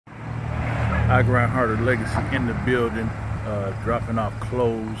I Grind Harder Legacy in the building, dropping off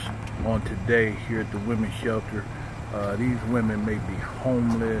clothes on today here at the women's shelter. These women may be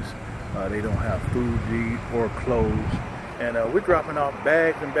homeless, they don't have food to eat or clothes, and we're dropping off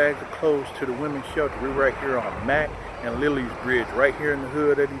bags and bags of clothes to the women's shelter. We're right here on Mack and Lily's Bridge, right here in the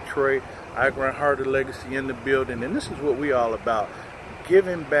hood of Detroit. I Grind Harder Legacy in the building, and this is what we all about: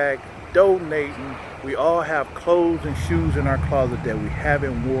 giving back, donating. We all have clothes and shoes in our closet that we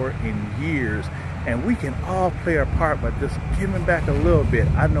haven't worn in years, and we can all play our part by just giving back a little bit.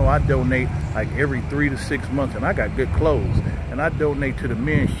 I know I donate like every 3 to 6 months, and I got good clothes, and I donate to the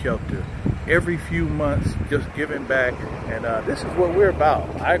men's shelter every few months, just giving back. And this is what we're about.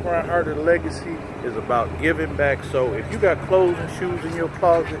 I Grind Harder Legacy is about giving back. So if you got clothes and shoes in your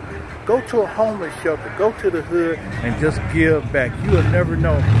closet, go to a homeless shelter, go to the hood, and just give back. You will never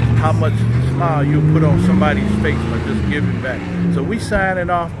know how much smile you'll put on somebody's face by just giving back. So we signing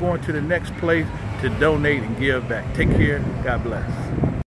off, going to the next place to donate and give back. Take care. God bless.